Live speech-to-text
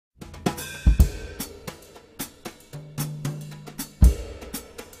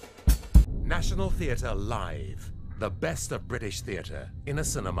National Theatre Live, the best of British theatre in a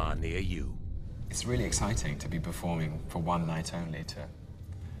cinema near you. It's really exciting to be performing for one night only to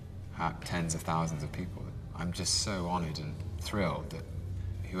tens of thousands of people. I'm just so honoured and thrilled that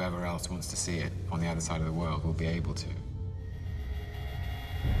whoever else wants to see it on the other side of the world will be able to.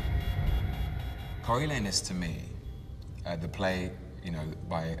 Coriolanus, to me, the play, you know,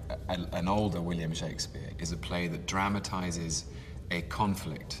 by an older William Shakespeare, is a play that dramatizes a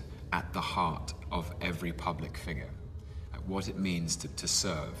conflict at the heart of every public figure, what it means to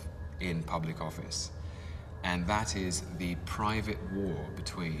serve in public office. And that is the private war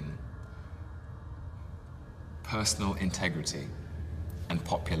between personal integrity and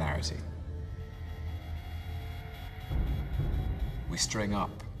popularity. We string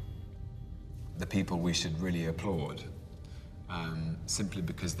up the people we should really applaud simply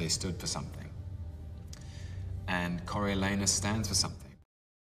because they stood for something. And Coriolanus stands for something.